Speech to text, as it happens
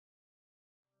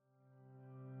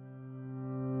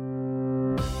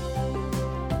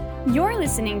You're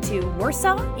listening to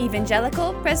Warsaw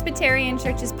Evangelical Presbyterian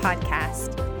Church's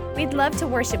podcast. We'd love to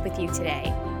worship with you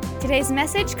today. Today's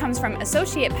message comes from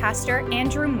Associate Pastor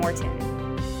Andrew Morton.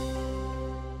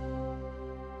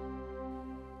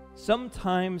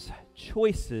 Sometimes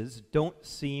choices don't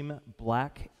seem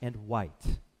black and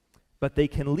white, but they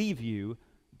can leave you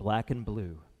black and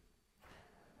blue.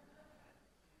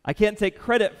 I can't take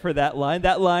credit for that line.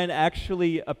 That line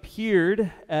actually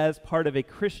appeared as part of a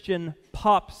Christian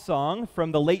pop song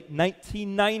from the late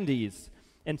 1990s,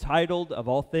 entitled, of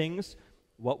all things,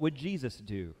 "What Would Jesus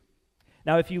Do?"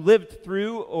 Now, if you lived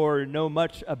through or know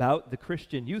much about the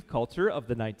Christian youth culture of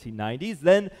the 1990s,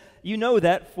 then you know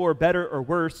that, for better or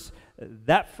worse,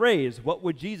 that phrase, "What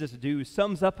would Jesus do?"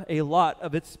 sums up a lot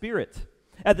of its spirit.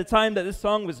 At the time that this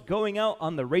song was going out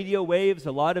on the radio waves,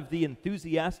 a lot of the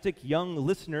enthusiastic young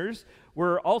listeners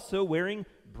were also wearing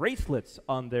bracelets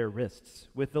on their wrists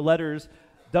with the letters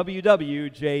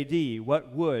WWJD,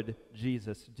 what would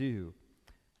Jesus do?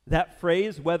 That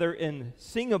phrase, whether in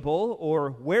singable or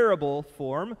wearable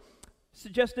form,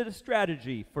 suggested a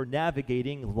strategy for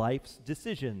navigating life's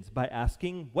decisions by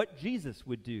asking what Jesus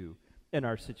would do in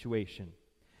our situation.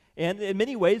 And in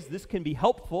many ways, this can be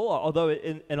helpful, although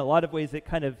in a lot of ways it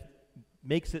kind of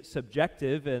makes it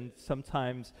subjective, and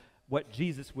sometimes what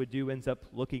Jesus would do ends up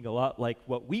looking a lot like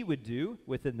what we would do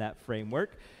within that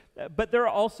framework. But there are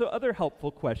also other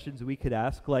helpful questions we could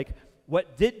ask, like,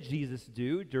 what did Jesus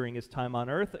do during his time on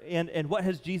earth, and what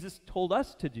has Jesus told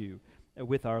us to do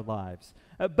with our lives?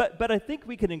 But I think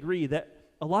we can agree that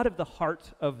a lot of the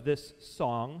heart of this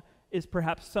song is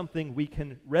perhaps something we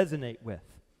can resonate with.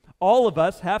 All of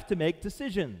us have to make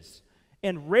decisions,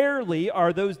 and rarely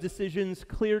are those decisions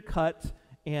clear-cut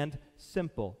and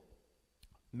simple.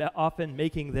 Often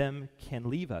making them can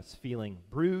leave us feeling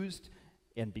bruised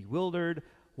and bewildered,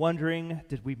 wondering,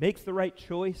 did we make the right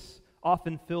choice?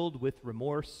 Often filled with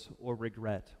remorse or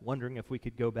regret, wondering if we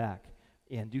could go back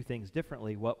and do things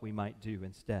differently, what we might do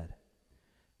instead.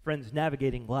 Friends,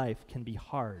 navigating life can be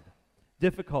hard.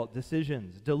 Difficult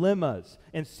decisions, dilemmas,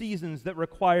 and seasons that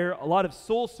require a lot of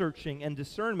soul-searching and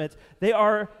discernment, they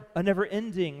are a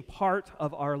never-ending part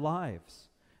of our lives.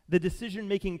 The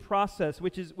decision-making process,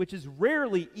 which is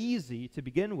rarely easy to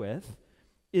begin with,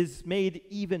 is made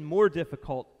even more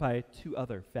difficult by two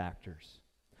other factors.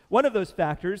 One of those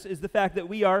factors is the fact that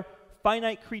we are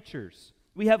finite creatures.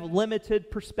 We have limited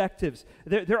perspectives.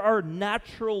 There are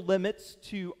natural limits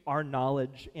to our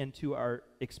knowledge and to our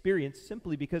experience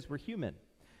simply because we're human.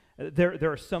 There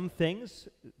are some things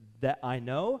that I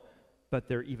know, but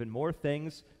there are even more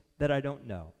things that I don't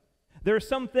know. There are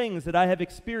some things that I have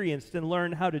experienced and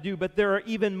learned how to do, but there are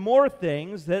even more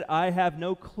things that I have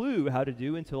no clue how to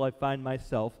do until I find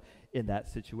myself in that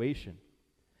situation.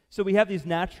 So we have these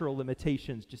natural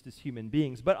limitations just as human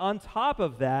beings, but on top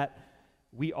of that,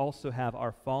 we also have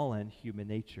our fallen human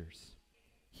natures.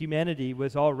 Humanity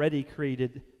was already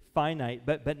created finite,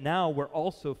 but now we're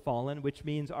also fallen, which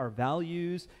means our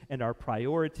values and our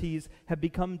priorities have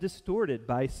become distorted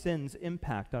by sin's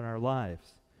impact on our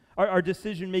lives. Our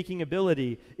decision-making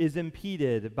ability is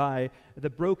impeded by the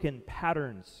broken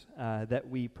patterns that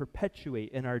we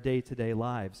perpetuate in our day-to-day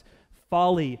lives.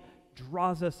 Folly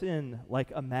draws us in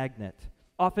like a magnet.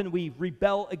 Often we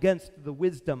rebel against the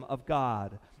wisdom of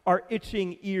God. Our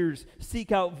itching ears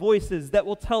seek out voices that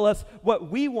will tell us what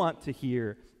we want to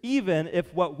hear, even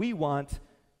if what we want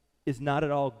is not at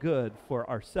all good for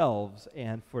ourselves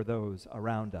and for those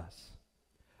around us.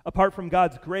 Apart from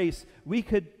God's grace, we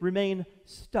could remain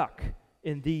stuck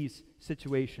in these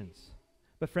situations.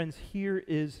 But friends, here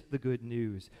is the good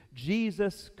news.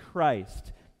 Jesus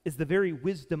Christ is the very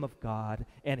wisdom of God,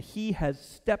 and he has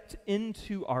stepped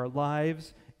into our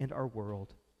lives and our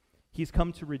world. He's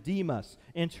come to redeem us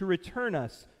and to return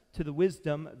us to the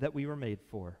wisdom that we were made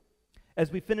for.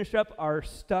 As we finish up our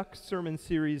Stuck sermon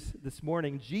series this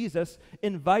morning, Jesus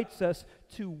invites us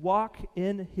to walk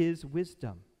in his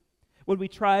wisdom. When we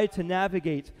try to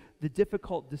navigate the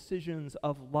difficult decisions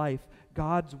of life,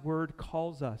 God's word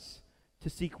calls us to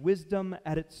seek wisdom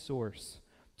at its source,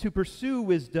 to pursue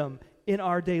wisdom in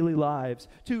our daily lives,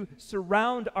 to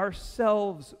surround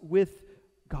ourselves with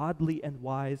godly and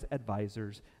wise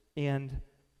advisors, and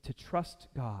to trust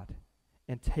God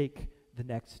and take the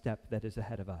next step that is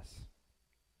ahead of us.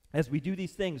 As we do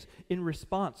these things in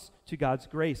response to God's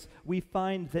grace, we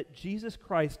find that Jesus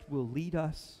Christ will lead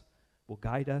us, will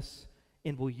guide us,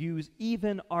 and will use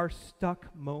even our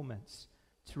stuck moments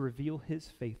to reveal his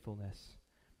faithfulness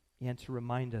and to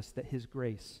remind us that his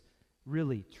grace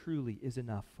really, truly is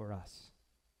enough for us.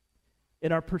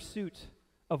 In our pursuit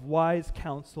of wise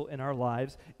counsel in our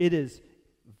lives, it is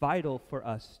vital for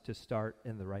us to start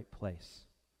in the right place.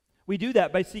 We do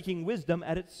that by seeking wisdom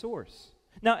at its source.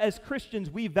 Now, as Christians,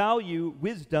 we value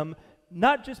wisdom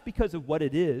not just because of what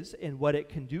it is and what it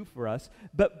can do for us,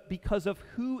 but because of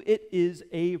who it is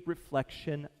a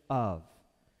reflection of.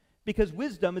 Because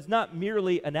wisdom is not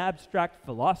merely an abstract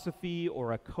philosophy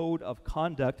or a code of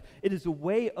conduct. It is a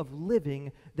way of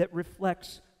living that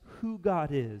reflects who God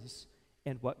is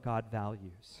and what God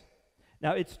values.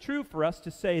 Now, it's true for us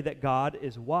to say that God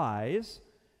is wise,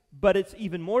 but it's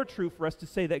even more true for us to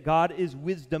say that God is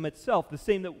wisdom itself, the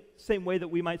same way that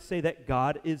we might say that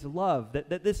God is love,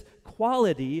 that this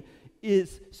quality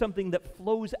is something that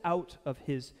flows out of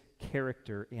his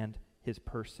character and his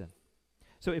person.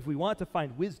 So if we want to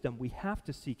find wisdom, we have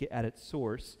to seek it at its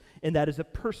source, and that is a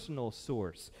personal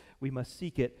source. We must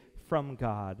seek it from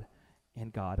God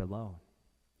and God alone.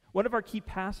 One of our key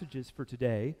passages for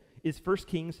today is 1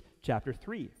 Kings chapter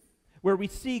 3, where we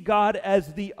see God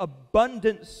as the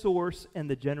abundant source and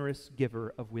the generous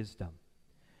giver of wisdom.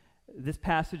 This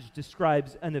passage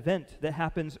describes an event that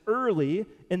happens early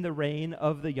in the reign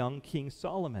of the young King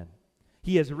Solomon.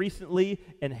 He has recently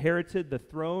inherited the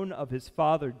throne of his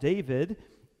father David,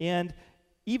 and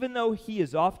even though he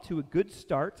is off to a good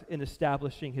start in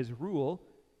establishing his rule,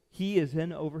 he is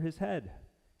in over his head.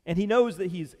 And he knows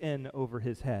that he's in over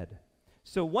his head.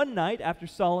 So one night, after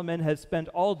Solomon has spent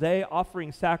all day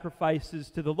offering sacrifices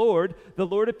to the Lord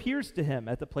appears to him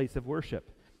at the place of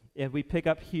worship. And we pick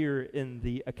up here in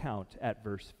the account at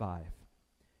verse 5.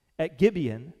 At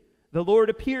Gibeon, the Lord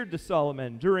appeared to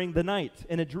Solomon during the night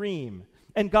in a dream,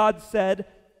 and God said,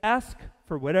 "Ask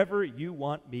for whatever you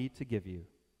want me to give you."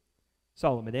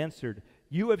 Solomon answered,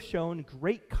 "You have shown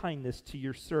great kindness to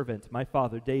your servant, my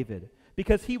father David,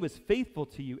 because he was faithful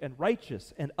to you and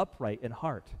righteous and upright in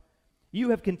heart. You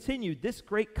have continued this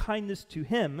great kindness to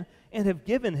him and have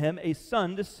given him a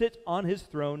son to sit on his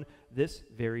throne this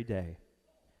very day."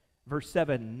 Verse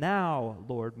 7, "Now,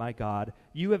 Lord my God,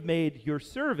 you have made your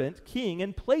servant king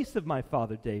in place of my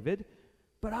father David,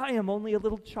 but I am only a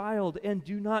little child and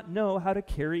do not know how to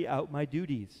carry out my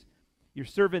duties. Your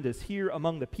servant is here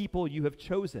among the people you have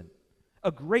chosen,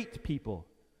 a great people,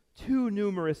 too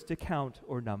numerous to count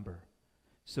or number.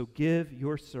 So give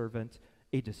your servant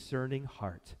a discerning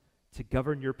heart to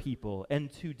govern your people and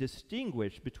to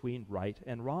distinguish between right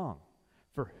and wrong.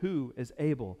 For who is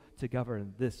able to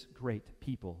govern this great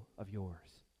people of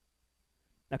yours?"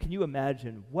 Now, can you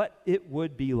imagine what it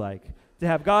would be like to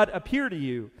have God appear to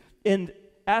you and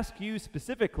ask you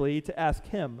specifically to ask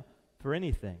him for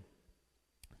anything?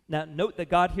 Now, note that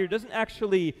God here doesn't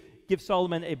actually give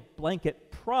Solomon a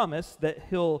blanket promise that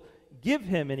he'll give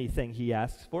him anything he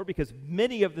asks for, because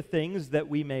many of the things that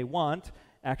we may want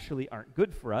actually aren't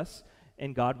good for us,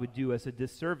 and God would do us a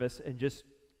disservice in just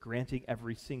granting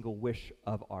every single wish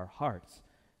of our hearts.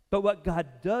 But what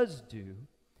God does do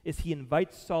is he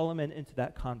invites Solomon into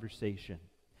that conversation.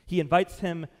 He invites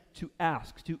him to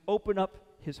ask, to open up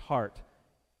his heart,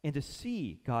 and to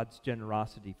see God's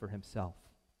generosity for himself.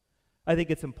 I think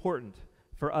it's important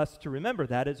for us to remember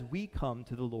that as we come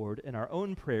to the Lord in our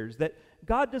own prayers, that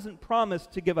God doesn't promise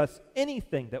to give us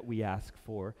anything that we ask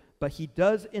for, but he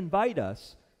does invite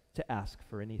us to ask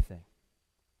for anything.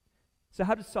 So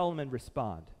how does Solomon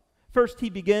respond? First, he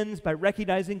begins by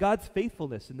recognizing God's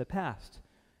faithfulness in the past.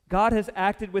 God has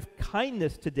acted with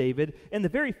kindness to David, and the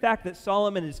very fact that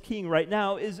Solomon is king right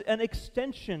now is an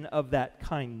extension of that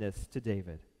kindness to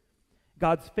David.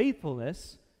 God's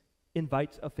faithfulness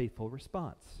invites a faithful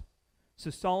response. So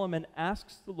Solomon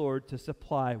asks the Lord to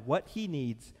supply what he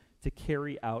needs to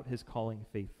carry out his calling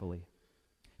faithfully.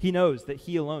 He knows that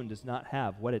he alone does not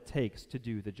have what it takes to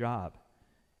do the job.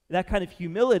 That kind of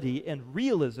humility and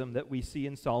realism that we see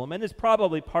in Solomon is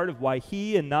probably part of why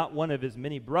he and not one of his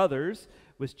many brothers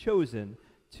was chosen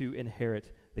to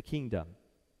inherit the kingdom.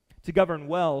 To govern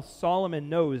well, Solomon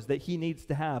knows that he needs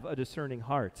to have a discerning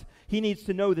heart. He needs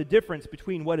to know the difference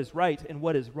between what is right and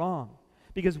what is wrong.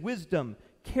 Because wisdom,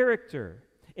 character,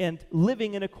 and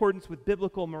living in accordance with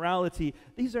biblical morality,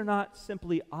 these are not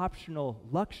simply optional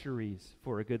luxuries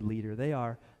for a good leader. They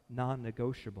are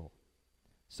non-negotiable.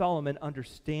 Solomon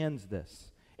understands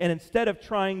this. And instead of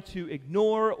trying to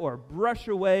ignore or brush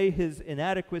away his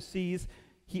inadequacies,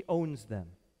 he owns them.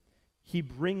 He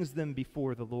brings them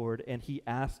before the Lord, and he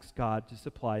asks God to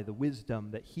supply the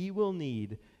wisdom that he will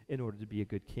need in order to be a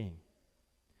good king.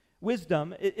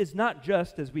 Wisdom is not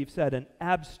just, as we've said, an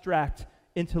abstract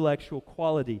intellectual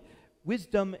quality.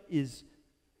 Wisdom is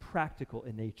practical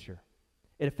in nature.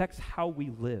 It affects how we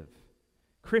live.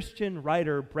 Christian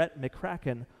writer Brett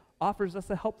McCracken offers us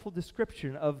a helpful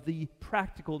description of the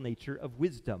practical nature of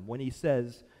wisdom when he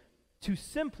says, "To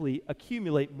simply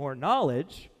accumulate more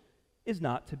knowledge is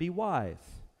not to be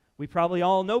wise. We probably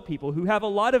all know people who have a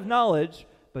lot of knowledge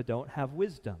but don't have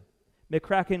wisdom.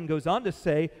 McCracken goes on to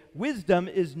say, wisdom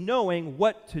is knowing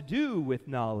what to do with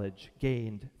knowledge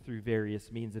gained through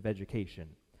various means of education,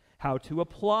 how to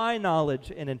apply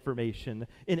knowledge and information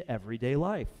in everyday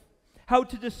life, how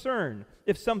to discern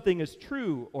if something is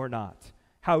true or not,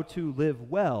 how to live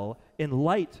well in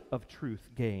light of truth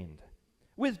gained.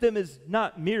 Wisdom is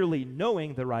not merely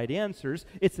knowing the right answers,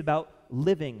 it's about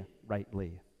living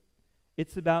rightly.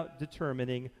 It's about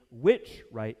determining which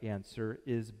right answer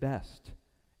is best.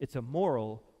 It's a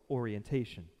moral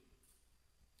orientation.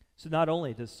 So not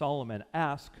only does Solomon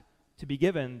ask to be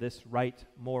given this right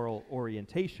moral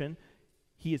orientation,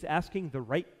 he is asking the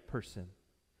right person.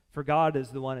 For God is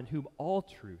the one in whom all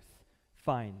truth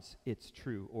finds its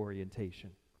true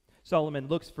orientation. Solomon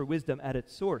looks for wisdom at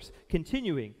its source.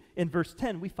 Continuing, in verse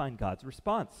 10, we find God's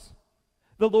response.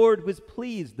 The Lord was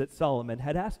pleased that Solomon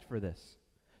had asked for this.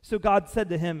 So God said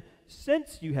to him,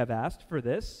 since you have asked for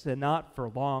this, and not for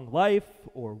long life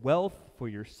or wealth for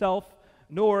yourself,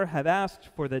 nor have asked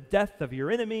for the death of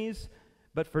your enemies,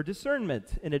 but for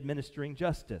discernment in administering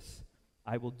justice,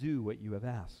 I will do what you have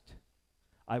asked.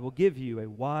 I will give you a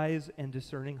wise and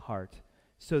discerning heart,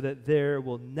 so that there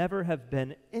will never have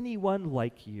been anyone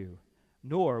like you,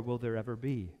 nor will there ever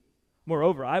be.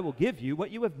 Moreover, I will give you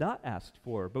what you have not asked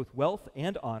for, both wealth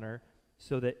and honor,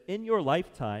 so that in your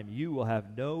lifetime you will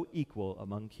have no equal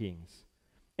among kings.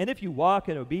 And if you walk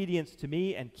in obedience to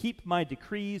me and keep my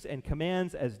decrees and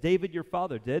commands as David your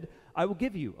father did, I will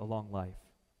give you a long life.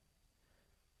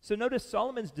 So notice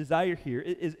Solomon's desire here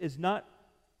is not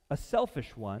a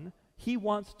selfish one. He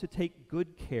wants to take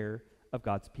good care of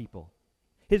God's people.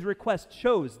 His request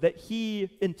shows that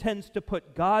he intends to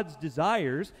put God's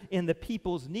desires and the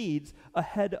people's needs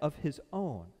ahead of his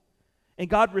own. And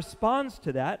God responds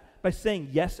to that by saying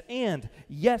yes and.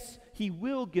 Yes, he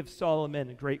will give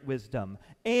Solomon great wisdom.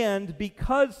 And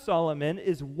because Solomon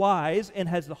is wise and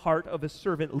has the heart of a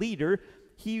servant leader,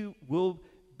 he will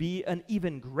be an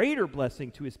even greater blessing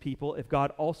to his people if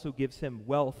God also gives him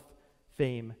wealth,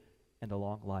 fame, and a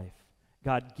long life.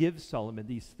 God gives Solomon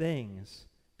these things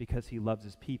because he loves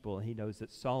his people, and he knows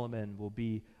that Solomon will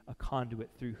be a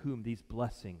conduit through whom these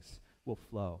blessings will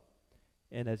flow.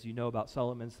 And as you know about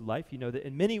Solomon's life, you know that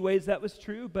in many ways that was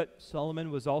true, but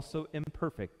Solomon was also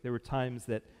imperfect. There were times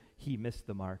that he missed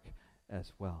the mark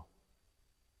as well.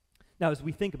 Now, as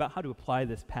we think about how to apply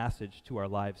this passage to our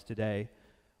lives today,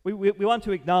 we want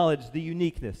to acknowledge the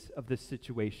uniqueness of this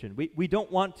situation. We don't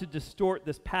want to distort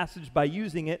this passage by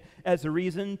using it as a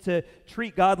reason to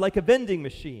treat God like a vending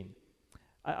machine.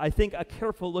 I think a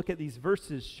careful look at these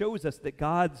verses shows us that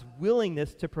God's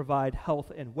willingness to provide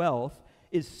health and wealth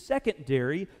is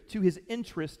secondary to his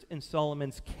interest in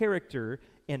Solomon's character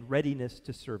and readiness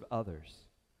to serve others.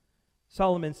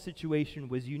 Solomon's situation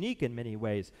was unique in many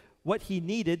ways. What he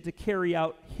needed to carry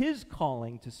out his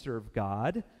calling to serve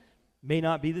God may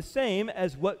not be the same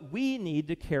as what we need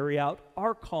to carry out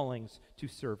our callings to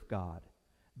serve God.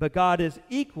 But God is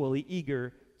equally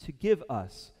eager to give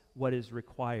us what is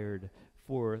required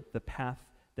for the path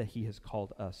that he has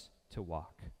called us to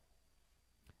walk.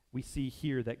 We see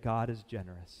here that God is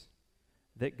generous,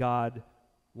 that God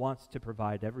wants to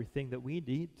provide everything that we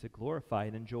need to glorify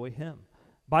and enjoy him.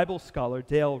 Bible scholar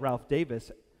Dale Ralph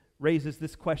Davis raises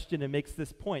this question and makes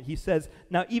this point. He says,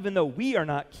 now even though we are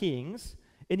not kings,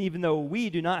 and even though we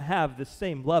do not have the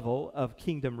same level of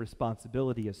kingdom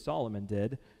responsibility as Solomon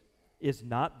did, is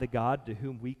not the God to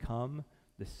whom we come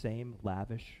the same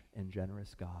lavish and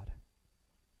generous God?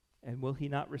 And will he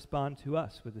not respond to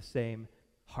us with the same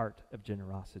heart of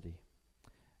generosity?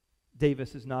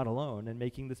 Davis is not alone in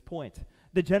making this point.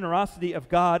 The generosity of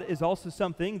God is also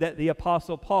something that the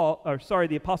Apostle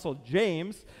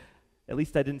James, at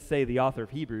least I didn't say the author of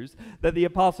Hebrews, that the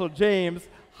Apostle James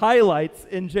highlights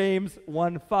in James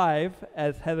 1:5,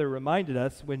 as Heather reminded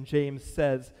us when James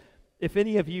says, if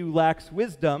any of you lacks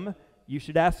wisdom, you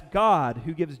should ask God,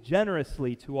 who gives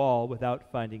generously to all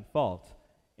without finding fault,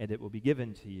 and it will be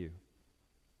given to you.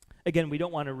 Again, we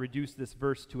don't want to reduce this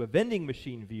verse to a vending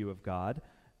machine view of God,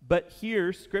 but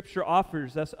here Scripture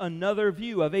offers us another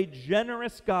view of a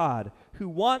generous God who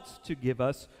wants to give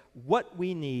us what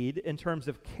we need in terms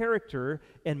of character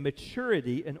and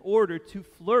maturity in order to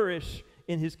flourish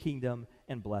in his kingdom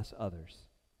and bless others.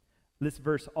 This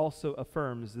verse also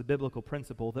affirms the biblical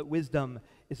principle that wisdom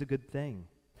is a good thing.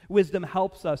 Wisdom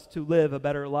helps us to live a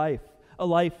better life, a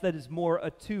life that is more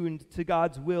attuned to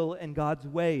God's will and God's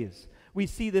ways. We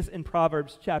see this in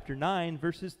Proverbs chapter 9,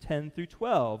 verses 10 through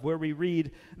 12, where we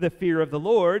read, the fear of the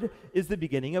Lord is the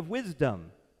beginning of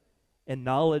wisdom, and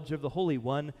knowledge of the Holy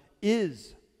One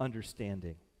is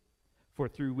understanding. For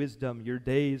through wisdom your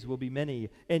days will be many,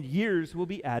 and years will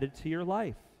be added to your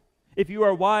life. If you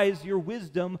are wise, your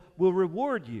wisdom will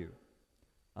reward you.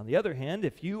 On the other hand,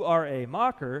 if you are a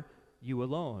mocker, you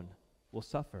alone will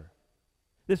suffer.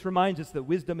 This reminds us that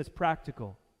wisdom is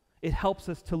practical. It helps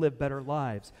us to live better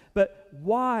lives. But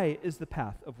why is the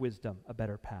path of wisdom a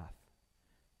better path?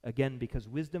 Again, because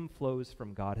wisdom flows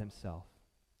from God himself.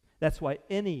 That's why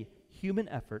any human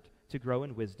effort to grow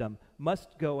in wisdom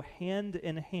must go hand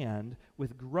in hand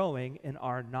with growing in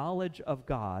our knowledge of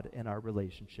God and our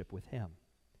relationship with him.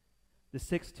 The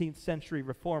 16th century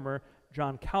reformer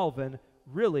John Calvin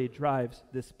really drives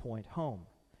this point home.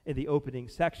 In the opening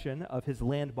section of his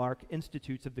landmark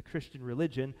Institutes of the Christian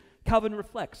Religion, Calvin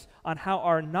reflects on how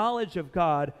our knowledge of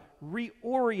God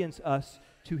reorients us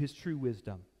to his true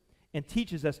wisdom and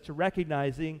teaches us to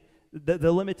recognizing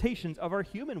the limitations of our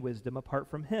human wisdom apart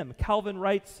from him. Calvin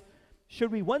writes,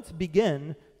 "Should we once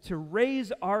begin to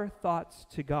raise our thoughts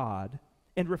to God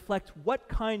and reflect what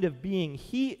kind of being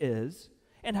he is,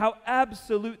 and how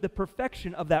absolute the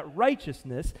perfection of that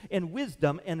righteousness and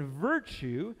wisdom and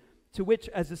virtue to which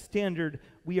as a standard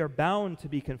we are bound to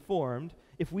be conformed,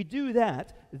 if we do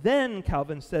that, then,"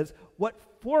 Calvin says, "what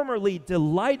formerly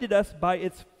delighted us by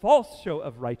its false show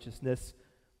of righteousness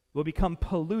will become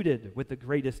polluted with the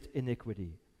greatest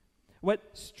iniquity.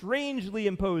 What strangely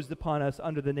imposed upon us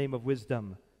under the name of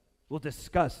wisdom will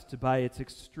disgust by its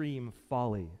extreme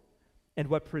folly. And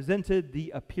what presented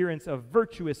the appearance of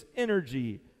virtuous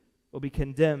energy will be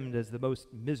condemned as the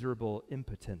most miserable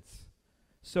impotence.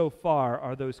 So far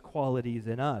are those qualities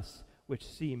in us which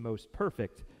seem most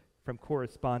perfect from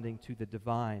corresponding to the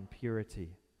divine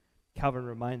purity." Calvin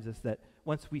reminds us that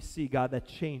once we see God, that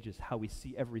changes how we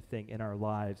see everything in our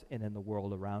lives and in the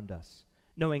world around us.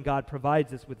 Knowing God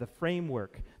provides us with a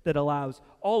framework that allows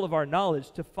all of our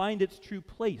knowledge to find its true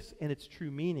place and its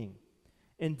true meaning.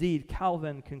 Indeed,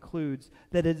 Calvin concludes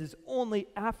that it is only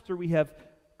after we have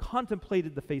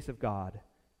contemplated the face of God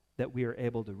that we are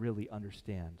able to really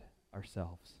understand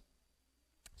ourselves.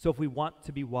 So if we want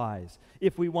to be wise,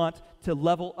 if we want to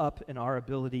level up in our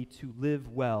ability to live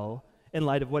well in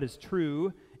light of what is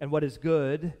true and what is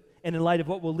good, and in light of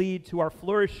what will lead to our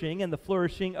flourishing and the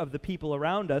flourishing of the people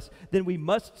around us, then we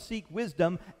must seek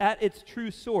wisdom at its true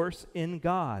source in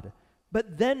God.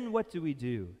 But then what do we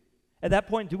do? At that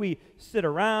point, do we sit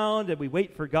around and we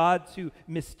wait for God to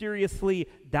mysteriously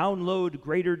download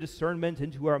greater discernment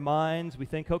into our minds? We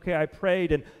think, okay, I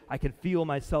prayed and I can feel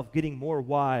myself getting more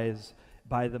wise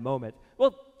by the moment.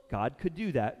 Well, God could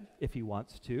do that if he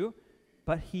wants to,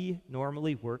 but he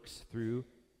normally works through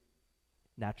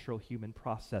natural human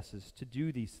processes to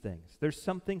do these things. There's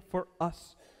something for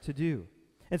us to do.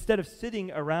 Instead of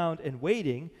sitting around and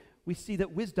waiting, we see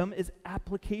that wisdom is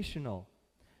applicational.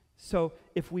 So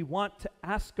if we want to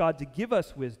ask God to give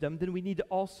us wisdom, then we need to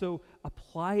also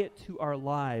apply it to our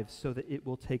lives so that it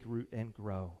will take root and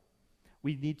grow.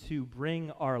 We need to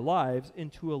bring our lives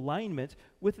into alignment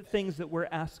with the things that we're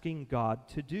asking God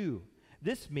to do.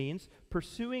 This means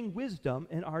pursuing wisdom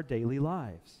in our daily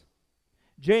lives.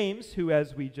 James, who,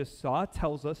 as we just saw,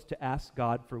 tells us to ask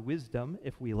God for wisdom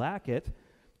if we lack it,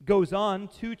 goes on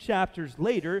 2 chapters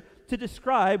later to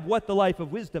describe what the life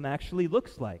of wisdom actually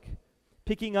looks like.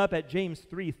 Picking up at James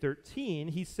 3:13,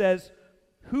 he says,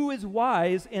 "Who is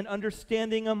wise and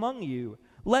understanding among you?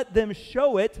 Let them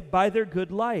show it by their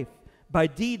good life, by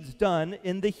deeds done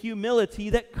in the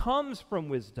humility that comes from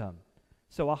wisdom."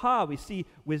 So, we see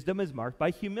wisdom is marked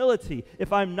by humility.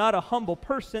 If I'm not a humble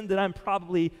person, then I'm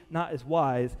probably not as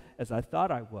wise as I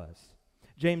thought I was.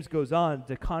 James goes on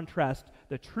to contrast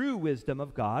the true wisdom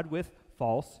of God with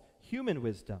false human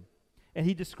wisdom. And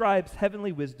he describes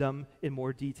heavenly wisdom in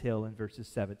more detail in verses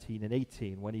 17 and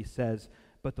 18 when he says,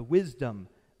 "But the wisdom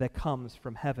that comes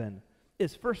from heaven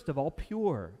is first of all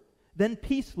pure, then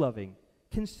peace-loving,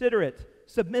 considerate,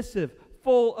 submissive,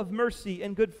 full of mercy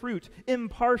and good fruit,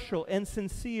 impartial and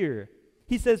sincere."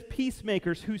 He says,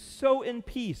 peacemakers who sow in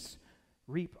peace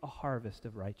reap a harvest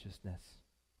of righteousness.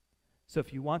 So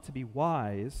if you want to be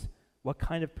wise, what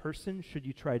kind of person should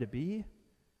you try to be?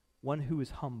 One who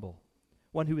is humble,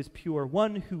 one who is pure,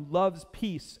 one who loves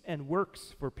peace and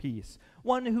works for peace,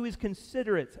 one who is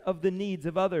considerate of the needs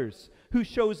of others, who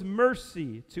shows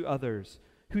mercy to others,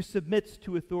 who submits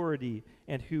to authority,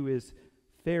 and who is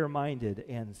fair-minded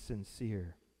and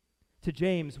sincere. To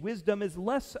James, wisdom is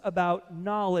less about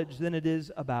knowledge than it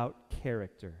is about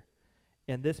character.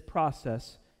 And this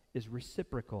process is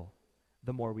reciprocal.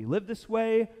 The more we live this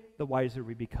way, the wiser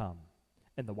we become.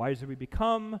 And the wiser we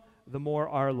become, the more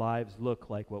our lives look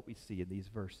like what we see in these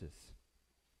verses.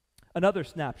 Another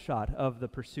snapshot of the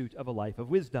pursuit of a life of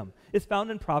wisdom is found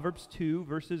in Proverbs 2,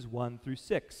 verses 1 through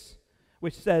 6,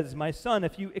 which says, "My son,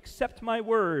 if you accept my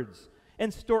words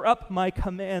and store up my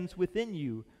commands within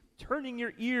you, turning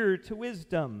your ear to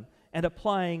wisdom and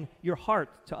applying your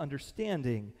heart to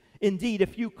understanding. Indeed,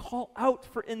 if you call out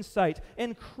for insight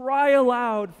and cry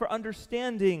aloud for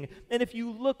understanding, and if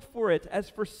you look for it as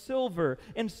for silver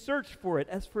and search for it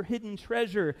as for hidden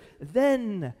treasure,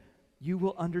 then you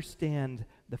will understand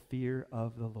the fear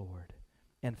of the Lord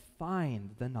and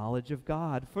find the knowledge of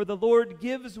God. For the Lord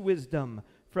gives wisdom.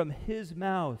 From his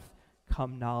mouth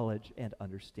come knowledge and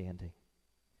understanding."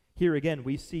 Here again,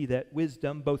 we see that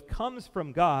wisdom both comes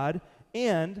from God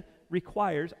and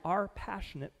requires our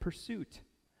passionate pursuit.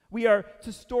 We are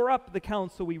to store up the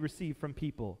counsel we receive from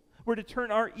people. We're to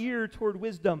turn our ear toward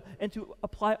wisdom and to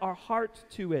apply our heart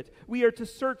to it. We are to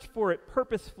search for it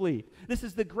purposefully. This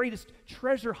is the greatest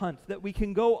treasure hunt that we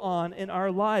can go on in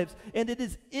our lives. And it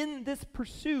is in this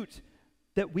pursuit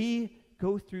that we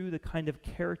go through the kind of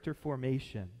character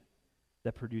formation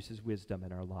that produces wisdom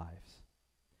in our lives.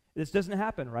 This doesn't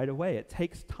happen right away. It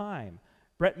takes time.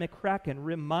 Brett McCracken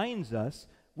reminds us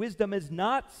wisdom is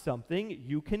not something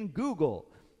you can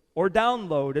Google or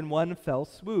download in one fell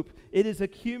swoop. It is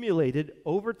accumulated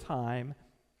over time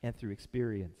and through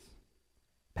experience.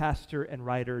 Pastor and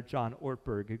writer John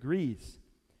Ortberg agrees,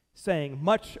 saying,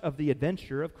 "Much of the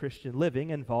adventure of Christian living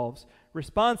involves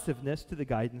responsiveness to the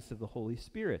guidance of the Holy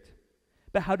Spirit.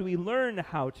 But how do we learn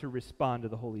how to respond to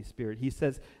the Holy Spirit?" He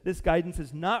says, "This guidance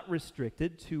is not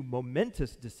restricted to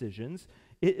momentous decisions.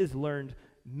 It is learned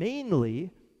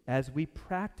mainly as we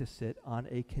practice it on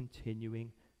a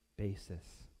continuing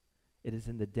basis. It is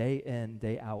in the day in,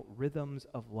 day out rhythms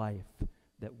of life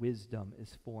that wisdom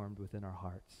is formed within our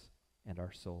hearts and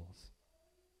our souls."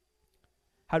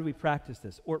 How do we practice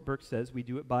this? Ortberg says we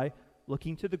do it by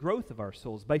looking to the growth of our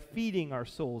souls, by feeding our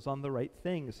souls on the right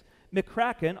things.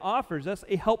 McCracken offers us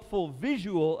a helpful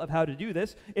visual of how to do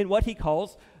this in what he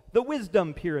calls the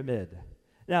wisdom pyramid.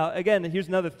 Now, again, here's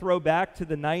another throwback to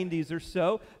the 90s or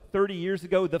so. 30 years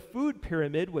ago, the food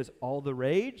pyramid was all the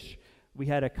rage. We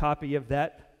had a copy of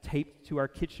that taped to our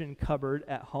kitchen cupboard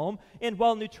at home. And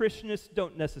while nutritionists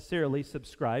don't necessarily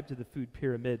subscribe to the food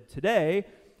pyramid today,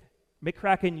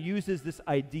 McCracken uses this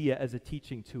idea as a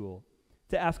teaching tool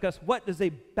to ask us, what does a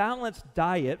balanced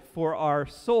diet for our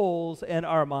souls and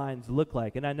our minds look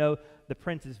like? And I know the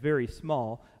print is very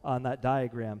small on that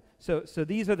diagram. So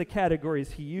these are the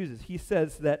categories he uses. He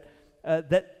says that at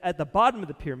the bottom of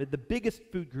the pyramid, the biggest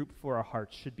food group for our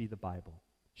hearts should be the Bible,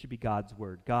 should be God's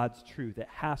word, God's truth. It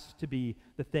has to be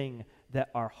the thing that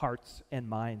our hearts and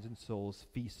minds and souls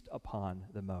feast upon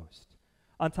the most.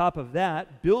 On top of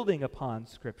that, building upon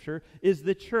Scripture, is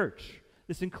the church.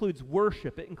 This includes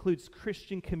worship. It includes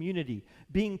Christian community,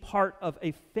 being part of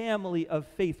a family of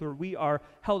faith where we are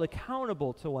held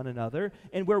accountable to one another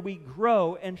and where we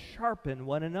grow and sharpen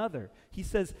one another. He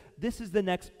says this is the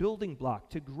next building block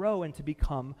to grow and to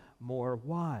become more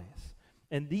wise.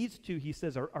 And these two, he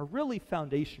says, are really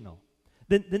foundational.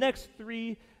 The next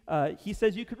three, he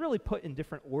says you could really put in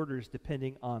different orders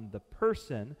depending on the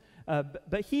person,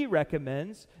 but he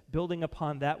recommends building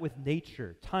upon that with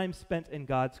nature, time spent in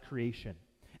God's creation.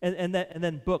 And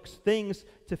then books, things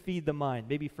to feed the mind.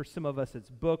 Maybe for some of us it's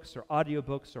books or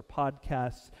audiobooks or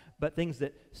podcasts, but things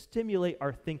that stimulate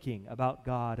our thinking about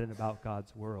God and about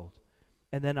God's world.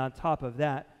 And then on top of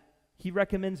that, he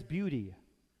recommends beauty,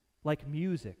 like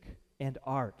music and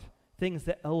art, things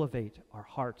that elevate our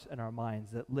hearts and our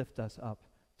minds, that lift us up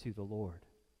to the Lord.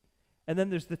 And then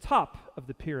there's the top of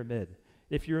the pyramid.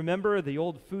 If you remember the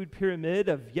old food pyramid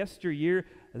of yesteryear,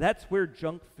 that's where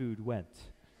junk food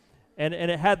went. And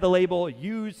it had the label,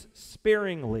 "Use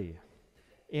sparingly."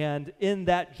 And in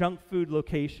that junk food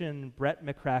location, Brett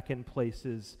McCracken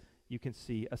places, you can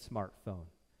see a smartphone,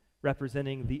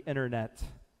 representing the internet,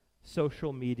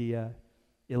 social media,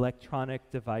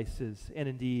 electronic devices, and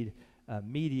indeed,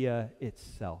 media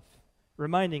itself,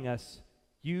 reminding us,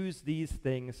 use these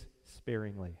things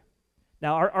sparingly.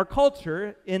 Now, our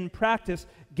culture, in practice,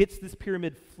 gets this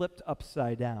pyramid flipped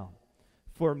upside down.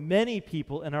 For many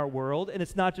people in our world, and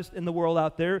it's not just in the world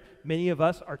out there, many of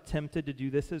us are tempted to do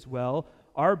this as well.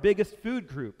 Our biggest food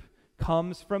group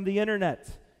comes from the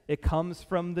internet. It comes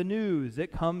from the news.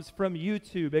 It comes from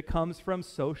YouTube. It comes from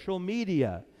social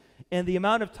media. And the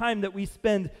amount of time that we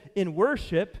spend in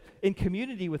worship, in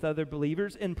community with other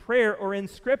believers, in prayer or in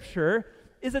Scripture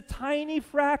is a tiny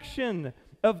fraction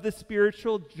of the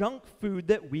spiritual junk food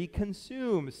that we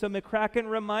consume. So McCracken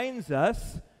reminds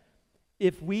us,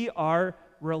 if we are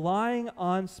relying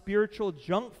on spiritual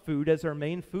junk food as our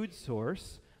main food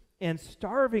source and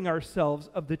starving ourselves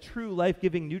of the true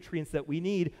life-giving nutrients that we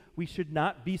need, we should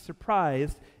not be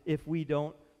surprised if we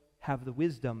don't have the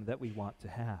wisdom that we want to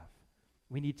have.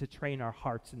 We need to train our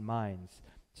hearts and minds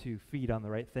to feed on the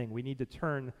right thing. We need to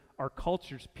turn our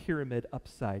culture's pyramid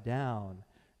upside down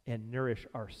and nourish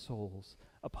our souls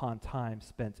upon time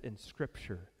spent in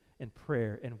Scripture, in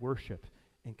prayer, and worship,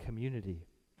 and community.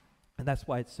 And that's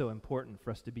why it's so important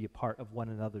for us to be a part of one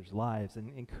another's lives and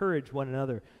encourage one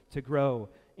another to grow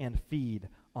and feed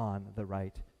on the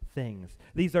right things.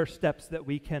 These are steps that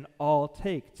we can all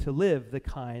take to live the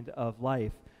kind of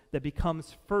life that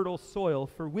becomes fertile soil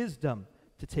for wisdom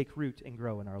to take root and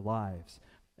grow in our lives.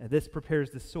 And this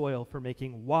prepares the soil for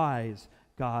making wise,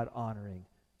 God-honoring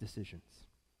decisions.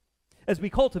 As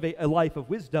we cultivate a life of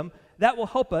wisdom, that will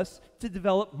help us to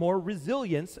develop more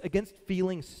resilience against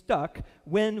feeling stuck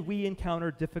when we encounter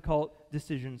difficult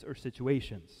decisions or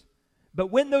situations.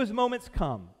 But when those moments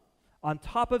come, on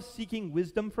top of seeking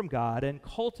wisdom from God and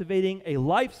cultivating a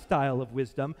lifestyle of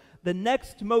wisdom, the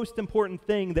next most important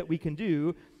thing that we can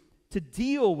do to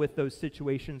deal with those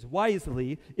situations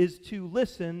wisely is to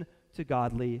listen to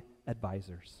godly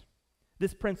advisors.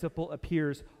 This principle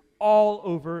appears all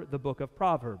over the book of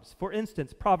Proverbs. For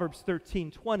instance, Proverbs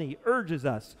 13:20 urges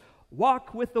us,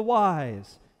 "Walk with the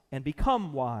wise and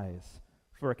become wise,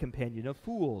 for a companion of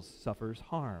fools suffers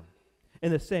harm."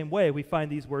 In the same way, we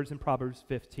find these words in Proverbs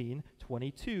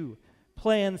 15:22.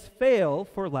 "Plans fail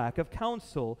for lack of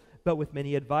counsel, but with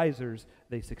many advisors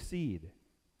they succeed."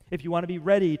 If you want to be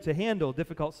ready to handle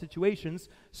difficult situations,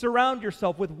 surround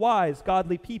yourself with wise,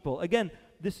 godly people. Again,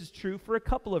 this is true for a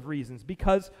couple of reasons.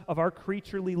 Because of our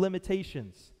creaturely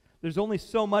limitations. There's only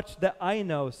so much that I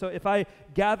know. So if I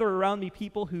gather around me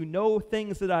people who know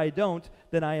things that I don't,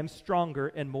 then I am stronger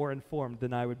and more informed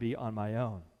than I would be on my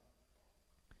own.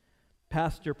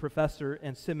 Pastor, professor,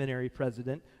 and seminary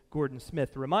president Gordon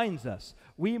Smith reminds us,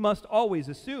 we must always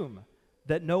assume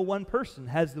that no one person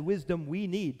has the wisdom we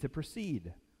need to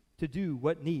proceed, to do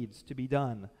what needs to be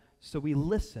done. So we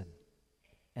listen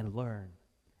and learn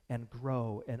and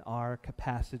grow in our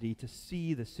capacity to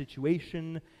see the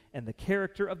situation and the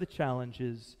character of the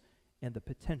challenges and the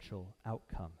potential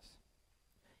outcomes.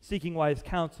 Seeking wise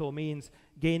counsel means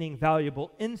gaining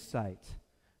valuable insight,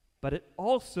 but it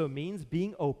also means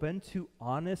being open to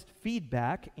honest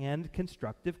feedback and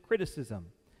constructive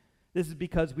criticism. This is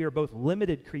because we are both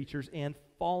limited creatures and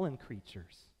fallen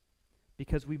creatures,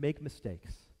 because we make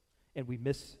mistakes and we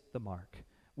miss the mark.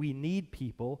 We need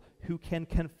people who can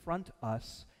confront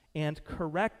us and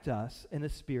correct us in a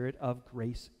spirit of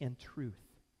grace and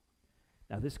truth.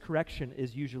 Now, this correction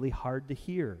is usually hard to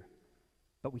hear,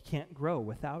 but we can't grow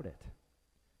without it.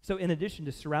 So in addition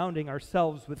to surrounding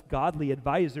ourselves with godly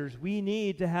advisors, we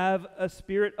need to have a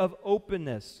spirit of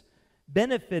openness.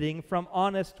 Benefiting from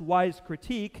honest, wise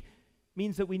critique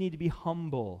means that we need to be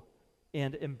humble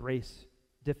and embrace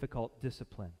difficult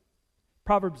discipline.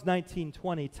 Proverbs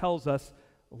 19:20 tells us,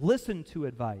 "Listen to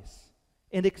advice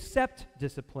and accept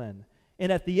discipline.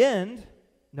 And at the end,"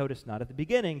 notice not at the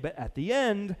beginning, but at the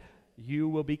end, "you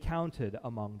will be counted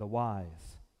among the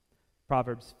wise."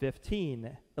 Proverbs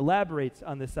 15 elaborates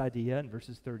on this idea in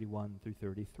verses 31 through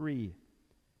 33.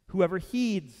 "Whoever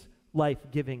heeds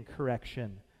life-giving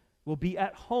correction will be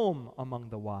at home among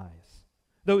the wise.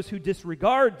 Those who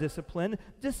disregard discipline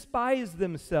despise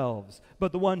themselves,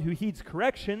 but the one who heeds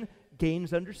correction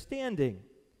gains understanding.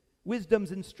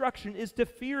 Wisdom's instruction is to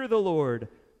fear the Lord,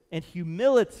 and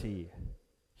humility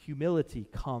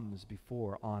comes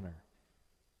before honor."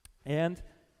 And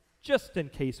just in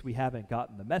case we haven't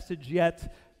gotten the message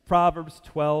yet, Proverbs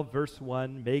 12, verse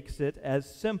 1 makes it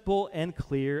as simple and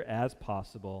clear as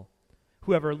possible.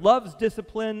 "Whoever loves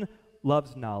discipline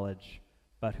loves knowledge,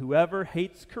 but whoever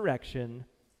hates correction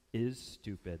is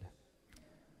stupid."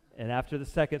 And after the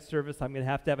second service, I'm going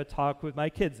to have a talk with my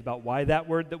kids about why that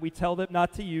word that we tell them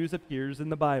not to use appears in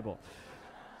the Bible.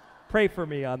 Pray for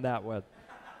me on that one.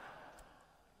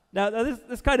 Now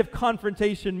this kind of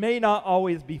confrontation may not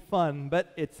always be fun,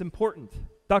 but it's important.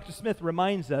 Dr. Smith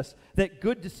reminds us that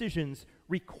good decisions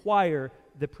require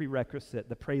the prerequisite,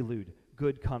 the prelude,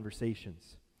 good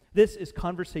conversations. This is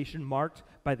conversation marked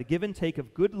by the give and take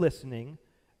of good listening,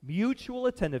 mutual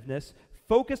attentiveness,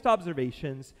 focused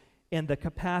observations, and the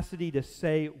capacity to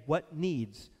say what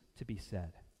needs to be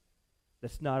said.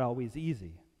 That's not always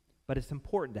easy, but it's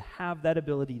important to have that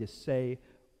ability to say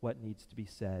what needs to be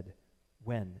said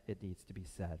when it needs to be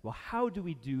said. Well, how do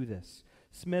we do this?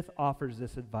 Smith offers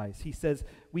this advice. He says,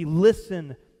 we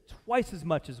listen twice as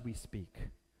much as we speak.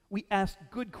 We ask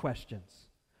good questions.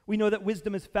 We know that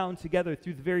wisdom is found together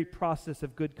through the very process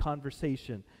of good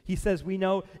conversation. He says we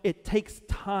know it takes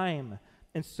time,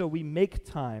 and so we make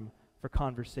time for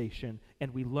conversation,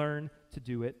 and we learn to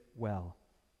do it well.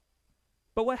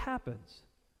 But what happens?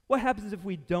 What happens if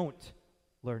we don't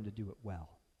learn to do it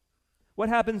well? What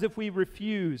happens if we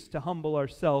refuse to humble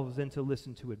ourselves and to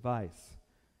listen to advice?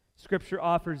 Scripture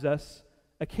offers us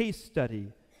a case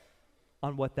study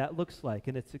on what that looks like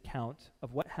in its account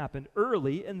of what happened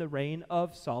early in the reign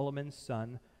of Solomon's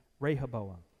son,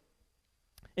 Rehoboam.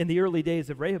 In the early days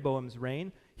of Rehoboam's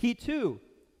reign, he too,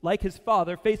 like his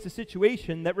father, faced a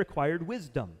situation that required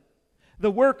wisdom. The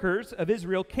workers of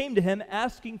Israel came to him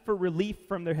asking for relief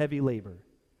from their heavy labor.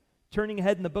 Turning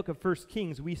ahead in the book of 1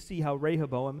 Kings, we see how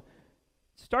Rehoboam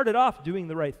started off doing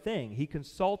the right thing. He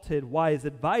consulted wise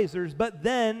advisors, but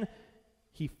then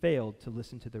he failed to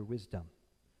listen to their wisdom.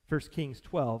 1 Kings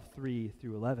 12, 3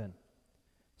 through 11.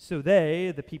 So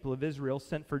they, the people of Israel,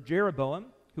 sent for Jeroboam,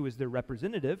 who was their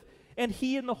representative, and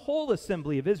he and the whole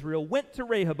assembly of Israel went to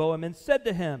Rehoboam and said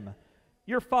to him,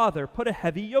 "Your father put a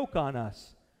heavy yoke on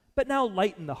us, but now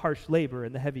lighten the harsh labor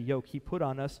and the heavy yoke he put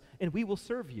on us, and we will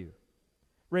serve you."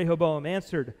 Rehoboam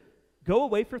answered, "Go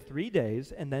away for 3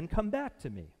 days, and then come back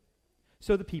to me."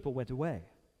 So the people went away.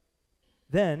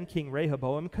 Then King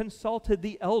Rehoboam consulted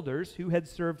the elders who had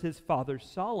served his father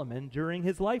Solomon during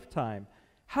his lifetime.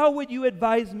 "How would you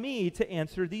advise me to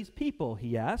answer these people?"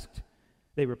 he asked.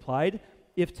 They replied,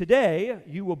 "If today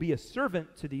you will be a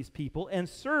servant to these people and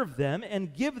serve them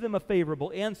and give them a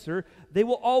favorable answer, they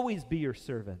will always be your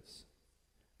servants."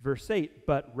 Verse 8,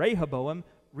 but Rehoboam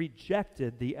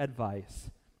rejected the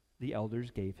advice the elders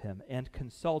gave him and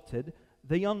consulted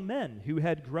the young men who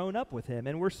had grown up with him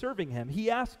and were serving him. He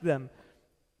asked them,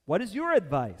 "What is your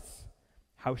advice?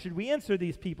 How should we answer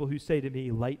these people who say to me,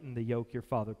 'Lighten the yoke your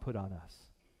father put on us'?"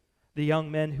 The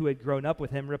young men who had grown up with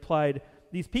him replied,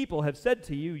 "These people have said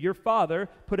to you, 'Your father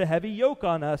put a heavy yoke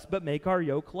on us, but make our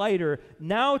yoke lighter.'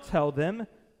 Now tell them,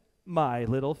 'My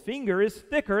little finger is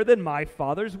thicker than my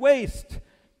father's waist.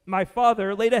 My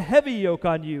father laid a heavy yoke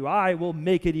on you. I will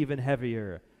make it even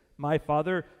heavier. My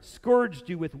father scourged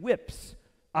you with whips.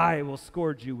 I will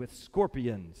scourge you with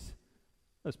scorpions."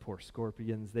 Those poor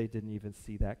scorpions, they didn't even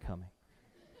see that coming.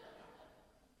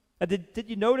 Did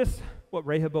you notice what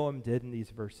Rehoboam did in these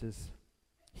verses?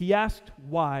 He asked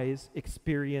wise,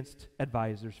 experienced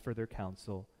advisors for their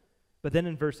counsel. But then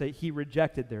in verse 8, he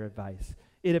rejected their advice.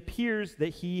 It appears that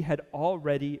he had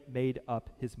already made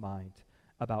up his mind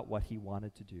about what he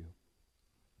wanted to do.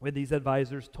 When these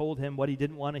advisors told him what he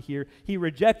didn't want to hear, he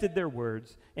rejected their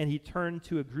words, and he turned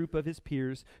to a group of his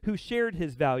peers who shared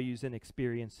his values and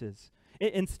experiences.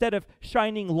 Instead of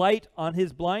shining light on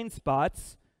his blind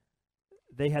spots,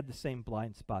 they had the same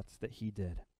blind spots that he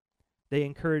did. They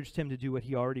encouraged him to do what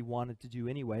he already wanted to do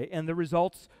anyway, and the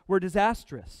results were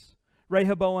disastrous.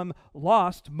 Rehoboam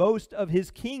lost most of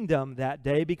his kingdom that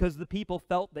day because the people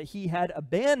felt that he had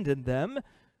abandoned them,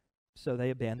 so they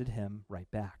abandoned him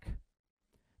right back.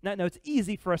 Now, it's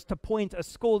easy for us to point a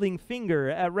scolding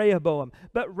finger at Rehoboam,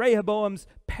 but Rehoboam's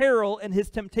peril and his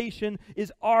temptation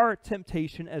is our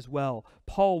temptation as well.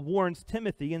 Paul warns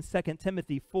Timothy in 2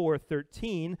 Timothy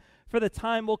 4:13, "For the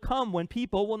time will come when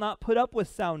people will not put up with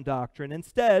sound doctrine.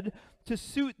 Instead, to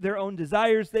suit their own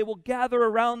desires, they will gather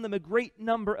around them a great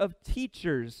number of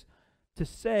teachers to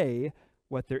say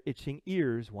what their itching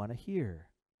ears want to hear."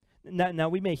 Now,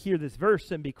 we may hear this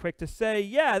verse and be quick to say,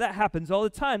 "Yeah, that happens all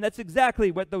the time. That's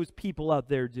exactly what those people out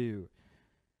there do."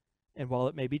 And while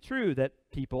it may be true that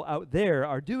people out there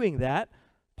are doing that,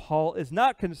 Paul is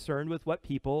not concerned with what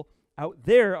people out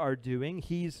there are doing.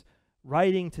 He's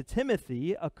writing to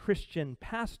Timothy, a Christian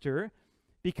pastor,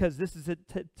 because this is a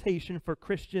temptation for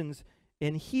Christians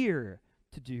in here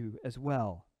to do as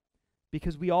well.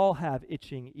 Because we all have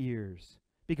itching ears.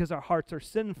 Because our hearts are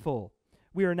sinful.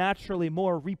 We are naturally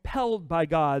more repelled by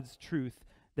God's truth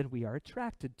than we are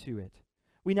attracted to it.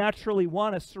 We naturally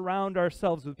want to surround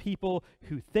ourselves with people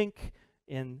who think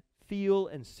and feel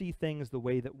and see things the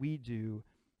way that we do,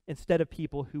 instead of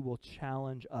people who will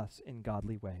challenge us in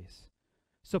godly ways.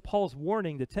 So Paul's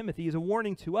warning to Timothy is a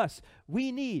warning to us.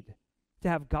 We need to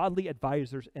have godly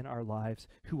advisors in our lives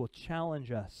who will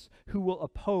challenge us, who will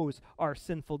oppose our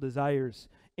sinful desires.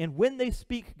 And when they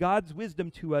speak God's wisdom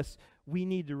to us, we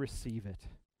need to receive it,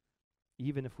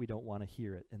 even if we don't want to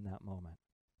hear it in that moment.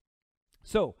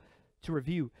 So, to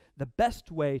review, the best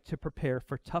way to prepare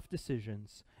for tough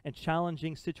decisions and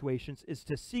challenging situations is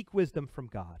to seek wisdom from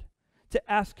God,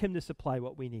 to ask Him to supply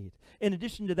what we need. In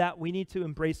addition to that, we need to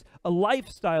embrace a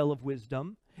lifestyle of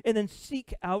wisdom and then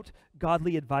seek out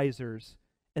godly advisors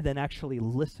and then actually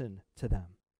listen to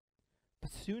them.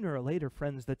 But sooner or later,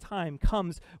 friends, the time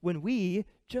comes when we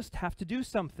just have to do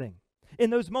something. In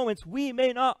those moments, we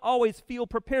may not always feel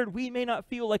prepared. We may not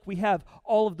feel like we have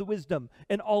all of the wisdom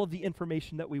and all of the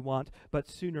information that we want, but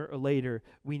sooner or later,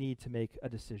 we need to make a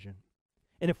decision.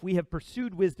 And if we have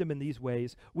pursued wisdom in these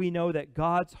ways, we know that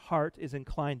God's heart is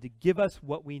inclined to give us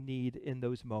what we need in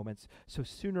those moments. So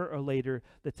sooner or later,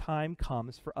 the time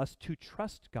comes for us to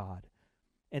trust God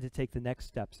and to take the next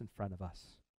steps in front of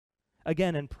us.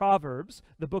 Again, in Proverbs,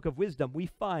 the book of wisdom, we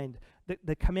find that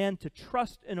the command to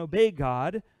trust and obey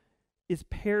God is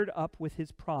paired up with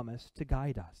his promise to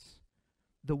guide us.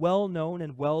 The well-known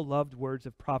and well-loved words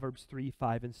of Proverbs 3,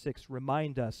 5, and 6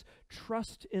 remind us,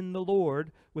 trust in the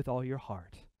Lord with all your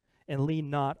heart, and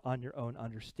lean not on your own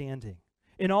understanding.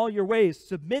 In all your ways,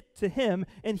 submit to him,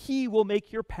 and he will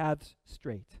make your paths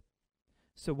straight.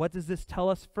 So what does this tell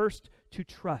us? First, to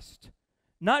trust.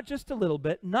 Not just a little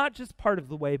bit, not just part of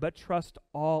the way, but trust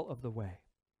all of the way.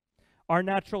 Our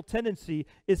natural tendency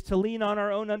is to lean on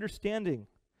our own understanding.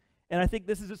 And I think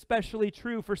this is especially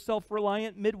true for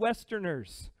self-reliant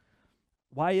Midwesterners.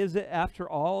 Why is it, after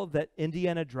all, that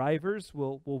Indiana drivers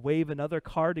will wave another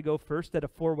car to go first at a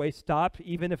four-way stop,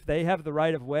 even if they have the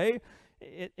right of way?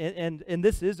 And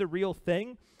this is a real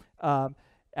thing.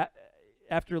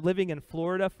 After living in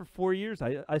Florida for 4 years,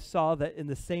 I saw that in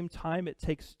the same time it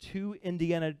takes 2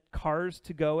 Indiana cars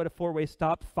to go at a four-way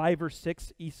stop, 5 or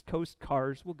 6 East Coast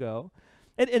cars will go.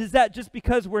 And is that just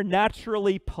because we're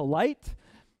naturally polite?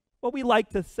 Well, we like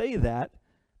to say that,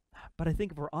 but I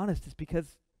think if we're honest, it's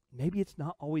because maybe it's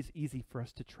not always easy for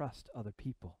us to trust other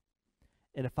people.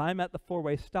 And if I'm at the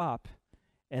four-way stop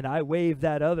and I wave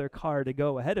that other car to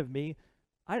go ahead of me,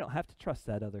 I don't have to trust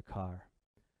that other car.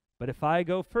 But if I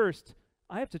go first,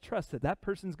 I have to trust that that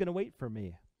person's going to wait for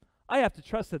me. I have to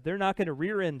trust that they're not going to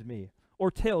rear-end me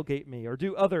or tailgate me or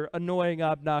do other annoying,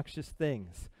 obnoxious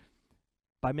things.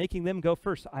 By making them go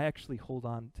first, I actually hold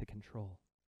on to control.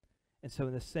 And so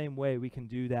in the same way, we can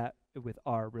do that with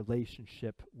our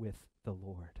relationship with the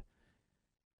Lord.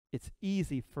 It's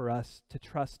easy for us to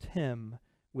trust him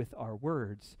with our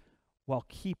words while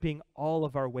keeping all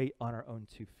of our weight on our own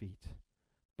 2 feet.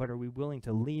 But are we willing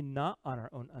to lean not on our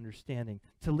own understanding,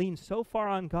 to lean so far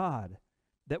on God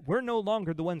that we're no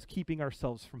longer the ones keeping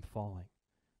ourselves from falling,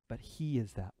 but he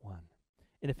is that one.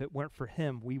 And if it weren't for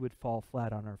him, we would fall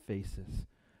flat on our faces.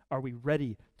 Are we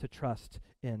ready to trust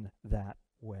in that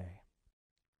way?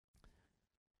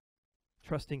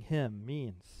 Trusting him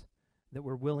means that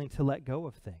we're willing to let go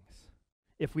of things.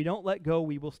 If we don't let go,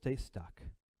 we will stay stuck.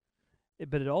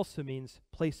 But it also means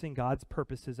placing God's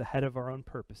purposes ahead of our own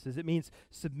purposes. It means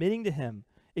submitting to him,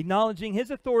 acknowledging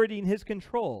his authority and his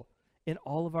control in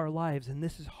all of our lives. And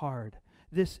this is hard.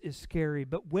 This is scary.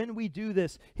 But when we do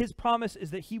this, his promise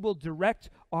is that he will direct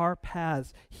our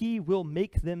paths. He will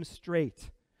make them straight.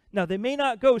 Now, they may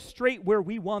not go straight where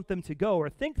we want them to go or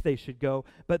think they should go,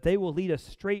 but they will lead us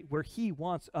straight where he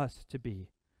wants us to be.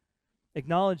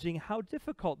 Acknowledging how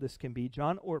difficult this can be,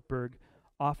 John Ortberg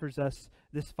offers us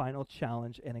this final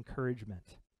challenge and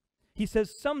encouragement. He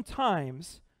says,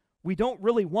 sometimes we don't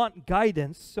really want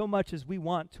guidance so much as we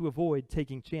want to avoid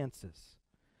taking chances.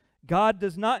 God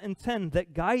does not intend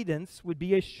that guidance would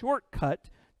be a shortcut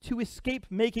to escape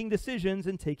making decisions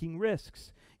and taking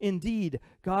risks. Indeed,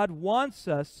 God wants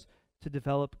us to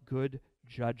develop good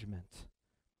judgment.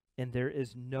 And there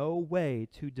is no way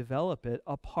to develop it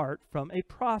apart from a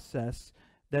process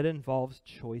that involves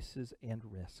choices and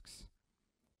risks.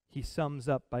 He sums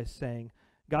up by saying,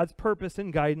 God's purpose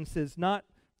and guidance is not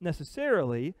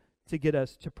necessarily to get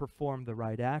us to perform the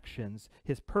right actions.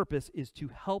 His purpose is to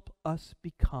help us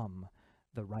become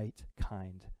the right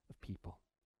kind of people.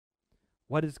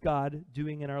 What is God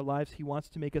doing in our lives? He wants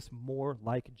to make us more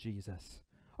like Jesus.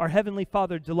 Our Heavenly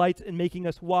Father delights in making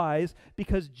us wise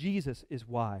because Jesus is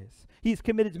wise. He's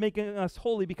committed to making us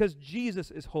holy because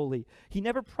Jesus is holy. He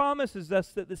never promises us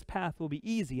that this path will be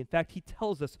easy. In fact, he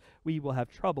tells us we will have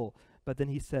trouble. But then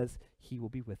he says he will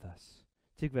be with us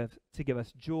to give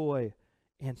us joy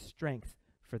and strength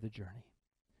for the journey.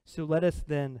 So let us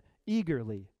then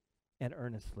eagerly and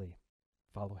earnestly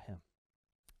follow him.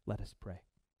 Let us pray.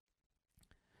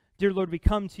 Dear Lord, we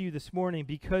come to you this morning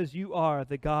because you are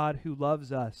the God who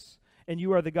loves us, and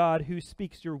you are the God who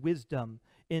speaks your wisdom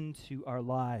into our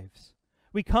lives.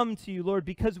 We come to you, Lord,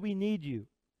 because we need you.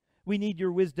 We need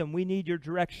your wisdom. We need your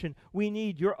direction. We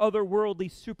need your otherworldly,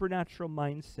 supernatural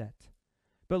mindset.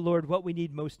 But Lord, what we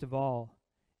need most of all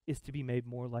is to be made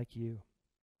more like you.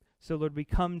 So Lord, we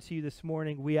come to you this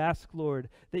morning. We ask, Lord,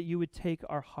 that you would take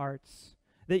our hearts,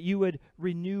 that you would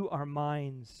renew our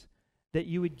minds, that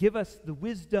you would give us the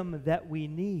wisdom that we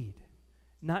need,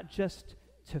 not just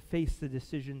to face the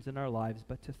decisions in our lives,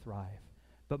 but to thrive.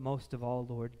 But most of all,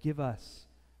 Lord, give us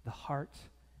the heart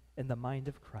and the mind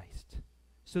of Christ,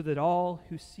 so that all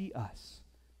who see us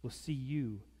will see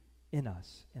you in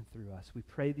us and through us. We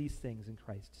pray these things in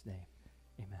Christ's name.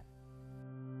 Amen.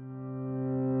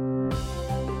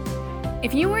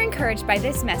 If you were encouraged by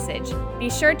this message, be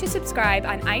sure to subscribe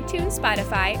on iTunes,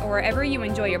 Spotify, or wherever you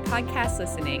enjoy your podcast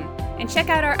listening, and check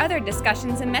out our other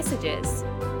discussions and messages.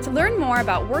 To learn more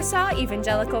about Warsaw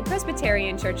Evangelical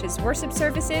Presbyterian Church's worship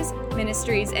services,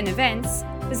 ministries, and events,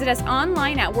 visit us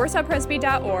online at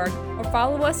warsawpresby.org or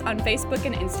follow us on Facebook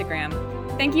and Instagram.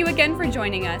 Thank you again for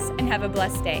joining us, and have a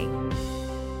blessed day.